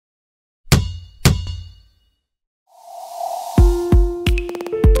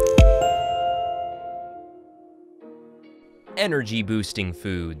Energy boosting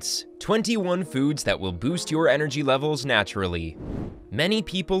foods. 21 foods that will boost your energy levels naturally. Many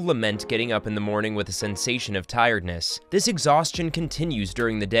people lament getting up in the morning with a sensation of tiredness. This exhaustion continues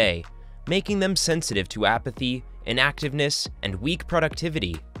during the day, making them sensitive to apathy, inactiveness, and weak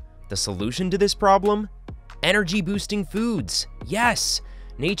productivity. The solution to this problem? Energy boosting foods. Yes!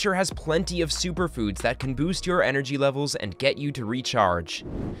 Nature has plenty of superfoods that can boost your energy levels and get you to recharge.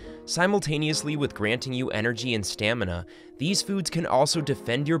 Simultaneously with granting you energy and stamina, these foods can also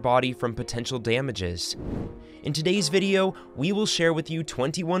defend your body from potential damages. In today's video, we will share with you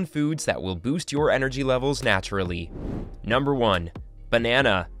 21 foods that will boost your energy levels naturally. Number 1.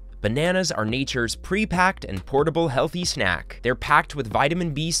 Banana. Bananas are nature's pre-packed and portable healthy snack. They're packed with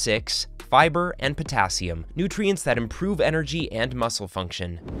vitamin B6, fiber, and potassium, nutrients that improve energy and muscle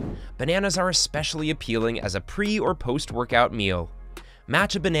function. Bananas are especially appealing as a pre- or post-workout meal.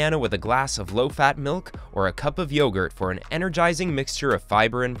 Match a banana with a glass of low-fat milk or a cup of yogurt for an energizing mixture of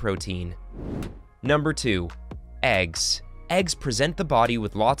fiber and protein. Number 2. Eggs. Eggs present the body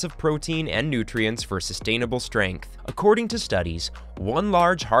with lots of protein and nutrients for sustainable strength. According to studies, one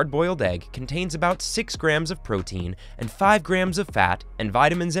large hard-boiled egg contains about 6 grams of protein and 5 grams of fat and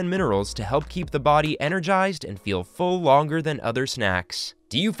vitamins and minerals to help keep the body energized and feel full longer than other snacks.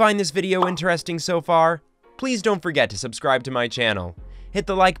 Do you find this video interesting so far? Please don't forget to subscribe to my channel. Hit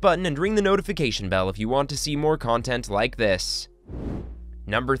the like button and ring the notification bell if you want to see more content like this.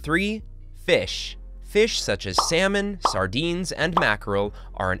 Number 3. Fish. Fish such as salmon, sardines, and mackerel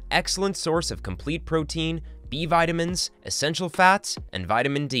are an excellent source of complete protein, B vitamins, essential fats, and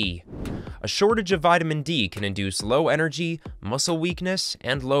vitamin D. A shortage of vitamin D can induce low energy, muscle weakness,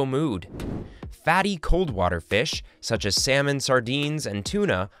 and low mood. Fatty cold water fish, such as salmon, sardines, and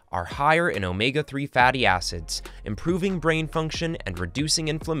tuna, are higher in omega-3 fatty acids, improving brain function and reducing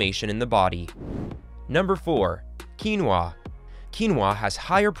inflammation in the body. Number 4. Quinoa. Quinoa has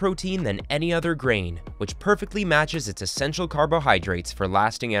higher protein than any other grain, which perfectly matches its essential carbohydrates for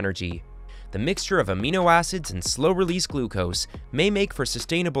lasting energy. The mixture of amino acids and slow-release glucose may make for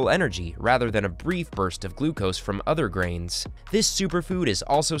sustainable energy rather than a brief burst of glucose from other grains. This superfood is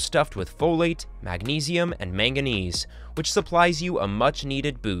also stuffed with folate, magnesium, and manganese, which supplies you a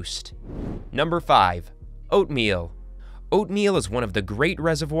much-needed boost. Number 5. Oatmeal. Oatmeal is one of the great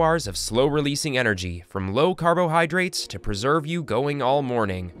reservoirs of slow-releasing energy from low carbohydrates to preserve you going all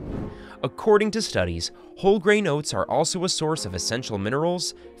morning. According to studies, whole grain oats are also a source of essential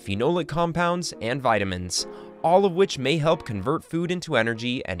minerals, phenolic compounds, and vitamins, all of which may help convert food into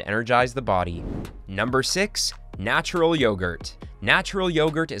energy and energize the body. Number 6. Natural yogurt. Natural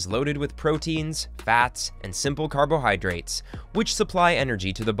yogurt is loaded with proteins, fats, and simple carbohydrates, which supply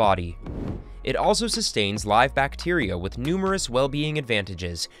energy to the body. It also sustains live bacteria with numerous well-being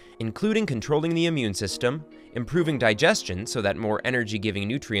advantages, including controlling the immune system, improving digestion so that more energy-giving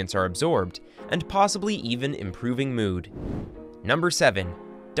nutrients are absorbed, and possibly even improving mood. Number 7.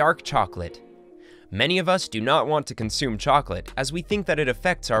 Dark chocolate. Many of us do not want to consume chocolate as we think that it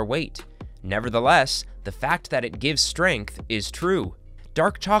affects our weight. Nevertheless, the fact that it gives strength is true.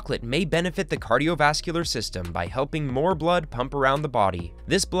 Dark chocolate may benefit the cardiovascular system by helping more blood pump around the body.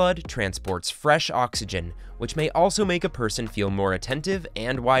 This blood transports fresh oxygen, which may also make a person feel more attentive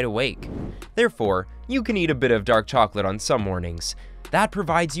and wide awake. Therefore, you can eat a bit of dark chocolate on some mornings. That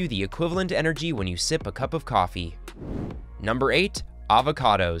provides you the equivalent energy when you sip a cup of coffee. Number 8.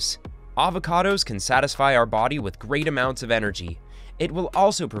 Avocados. Avocados can satisfy our body with great amounts of energy. It will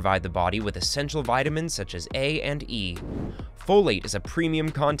also provide the body with essential vitamins such as A and E. Folate is a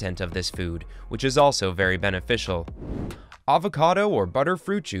premium content of this food, which is also very beneficial. Avocado or butter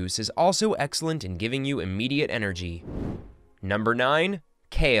fruit juice is also excellent in giving you immediate energy. Number 9.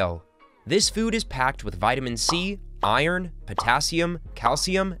 Kale. This food is packed with vitamin C, iron, potassium,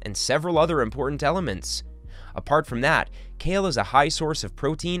 calcium, and several other important elements. Apart from that, kale is a high source of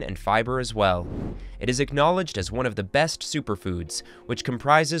protein and fiber as well. It is acknowledged as one of the best superfoods, which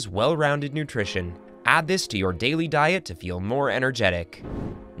comprises well-rounded nutrition. Add this to your daily diet to feel more energetic.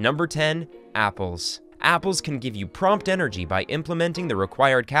 Number 10. Apples. Apples can give you prompt energy by implementing the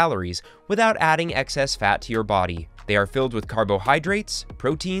required calories without adding excess fat to your body. They are filled with carbohydrates,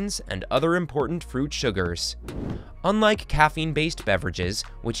 proteins, and other important fruit sugars. Unlike caffeine-based beverages,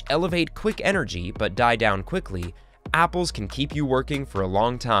 which elevate quick energy but die down quickly, apples can keep you working for a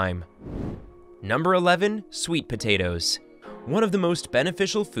long time. Number 11. Sweet potatoes. One of the most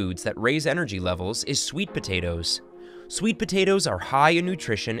beneficial foods that raise energy levels is sweet potatoes. Sweet potatoes are high in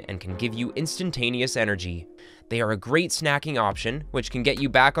nutrition and can give you instantaneous energy. They are a great snacking option, which can get you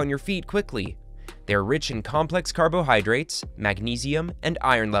back on your feet quickly. They're rich in complex carbohydrates, magnesium, and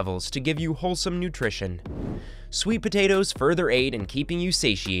iron levels to give you wholesome nutrition. Sweet potatoes further aid in keeping you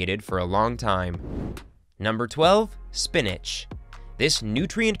satiated for a long time. Number 12. Spinach. This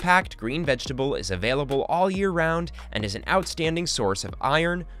nutrient-packed green vegetable is available all year round and is an outstanding source of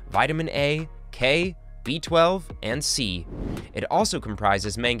iron, vitamin A, K, B12, and C. It also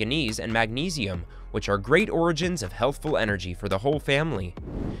comprises manganese and magnesium, which are great origins of healthful energy for the whole family.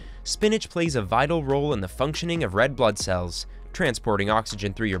 Spinach plays a vital role in the functioning of red blood cells, transporting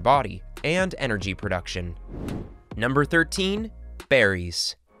oxygen through your body, and energy production. Number 13.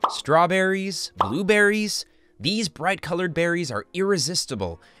 Berries. Strawberries, blueberries. These bright-colored berries are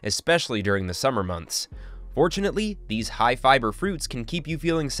irresistible, especially during the summer months. Fortunately, these high-fiber fruits can keep you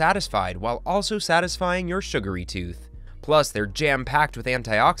feeling satisfied while also satisfying your sugary tooth. Plus, they're jam-packed with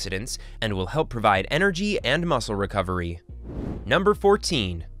antioxidants and will help provide energy and muscle recovery. Number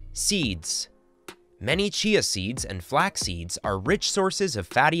 14. Seeds. Many chia seeds and flax seeds are rich sources of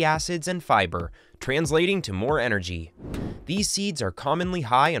fatty acids and fiber, translating to more energy. These seeds are commonly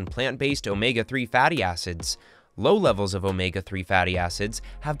high in plant-based omega-3 fatty acids. Low levels of omega-3 fatty acids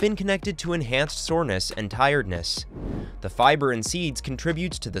have been connected to enhanced soreness and tiredness. The fiber in seeds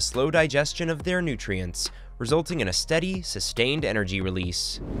contributes to the slow digestion of their nutrients, resulting in a steady, sustained energy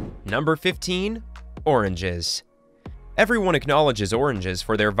release. Number 15. Oranges. Everyone acknowledges oranges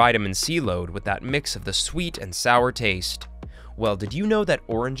for their vitamin C load with that mix of the sweet and sour taste. Well, did you know that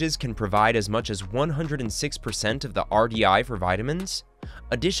oranges can provide as much as 106% of the RDI for vitamins?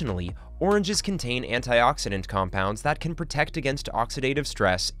 Additionally, oranges contain antioxidant compounds that can protect against oxidative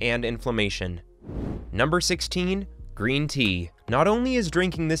stress and inflammation. Number 16. Green tea. Not only is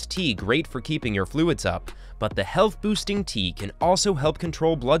drinking this tea great for keeping your fluids up, but the health-boosting tea can also help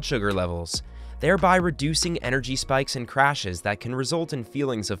control blood sugar levels, thereby reducing energy spikes and crashes that can result in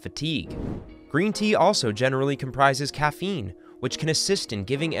feelings of fatigue. Green tea also generally comprises caffeine, which can assist in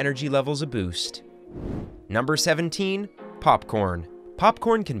giving energy levels a boost. Number 17. Popcorn.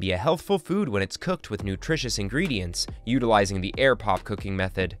 Popcorn can be a healthful food when it's cooked with nutritious ingredients, utilizing the air pop cooking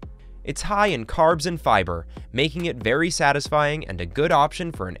method. It's high in carbs and fiber, making it very satisfying and a good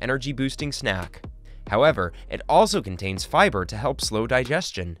option for an energy-boosting snack. However, it also contains fiber to help slow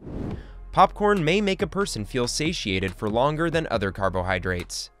digestion. Popcorn may make a person feel satiated for longer than other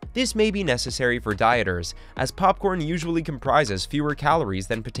carbohydrates. This may be necessary for dieters, as popcorn usually comprises fewer calories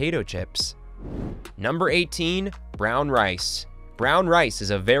than potato chips. Number 18. Brown rice. Brown rice is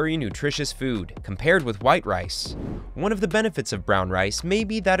a very nutritious food, compared with white rice. One of the benefits of brown rice may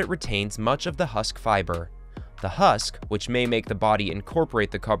be that it retains much of the husk fiber. The husk, which may make the body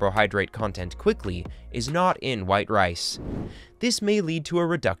incorporate the carbohydrate content quickly, is not in white rice. This may lead to a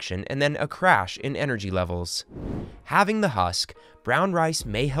reduction and then a crash in energy levels. Having the husk, brown rice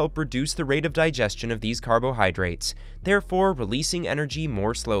may help reduce the rate of digestion of these carbohydrates, therefore releasing energy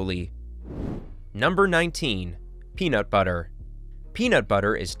more slowly. Number 19. Peanut butter. Peanut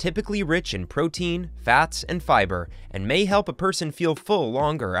butter is typically rich in protein, fats, and fiber, and may help a person feel full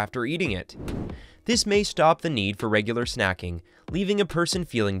longer after eating it. This may stop the need for regular snacking, leaving a person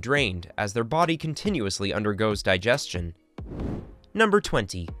feeling drained as their body continuously undergoes digestion. Number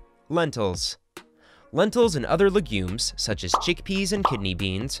 20. Lentils. Lentils and other legumes, such as chickpeas and kidney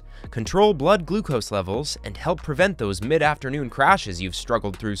beans, control blood glucose levels and help prevent those mid-afternoon crashes you've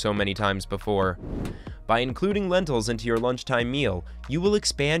struggled through so many times before. By including lentils into your lunchtime meal, you will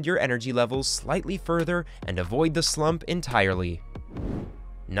expand your energy levels slightly further and avoid the slump entirely.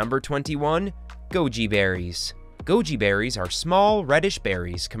 Number 21. Goji Berries. Goji berries are small, reddish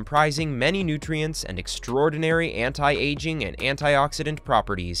berries comprising many nutrients and extraordinary anti-aging and antioxidant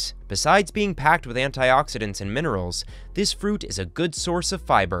properties. Besides being packed with antioxidants and minerals, this fruit is a good source of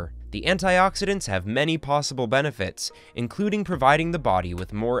fiber. The antioxidants have many possible benefits, including providing the body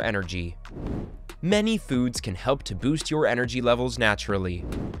with more energy. Many foods can help to boost your energy levels naturally.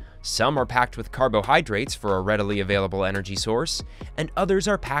 Some are packed with carbohydrates for a readily available energy source, and others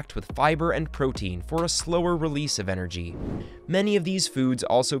are packed with fiber and protein for a slower release of energy. Many of these foods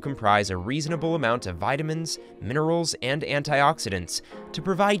also comprise a reasonable amount of vitamins, minerals, and antioxidants to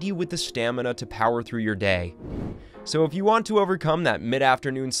provide you with the stamina to power through your day. So if you want to overcome that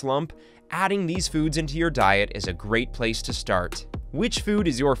mid-afternoon slump, adding these foods into your diet is a great place to start. Which food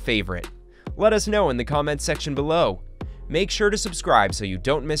is your favorite? Let us know in the comments section below. Make sure to subscribe so you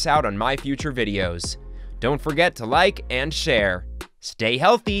don't miss out on my future videos. Don't forget to like and share. Stay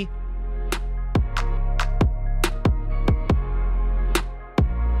healthy!